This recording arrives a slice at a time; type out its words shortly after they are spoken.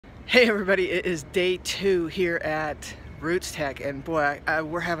Hey everybody, it is day 2 here at RootsTech, and boy,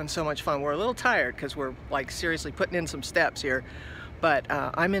 we're having so much fun. We're a little tired because we're like seriously putting in some steps here, but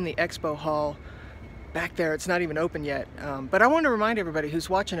I'm in the expo hall back there. It's not even open yet, but I want to remind everybody who's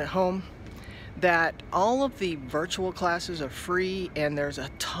watching at home that all of the virtual classes are free and there's a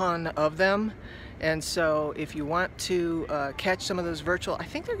ton of them. And so if you want to catch some of those virtual, I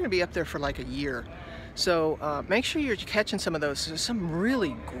think they're going to be up there for like a year. So make sure you're catching some of those. There's some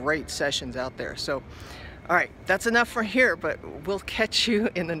really great sessions out there. So, all right, that's enough for here, but we'll catch you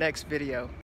in the next video.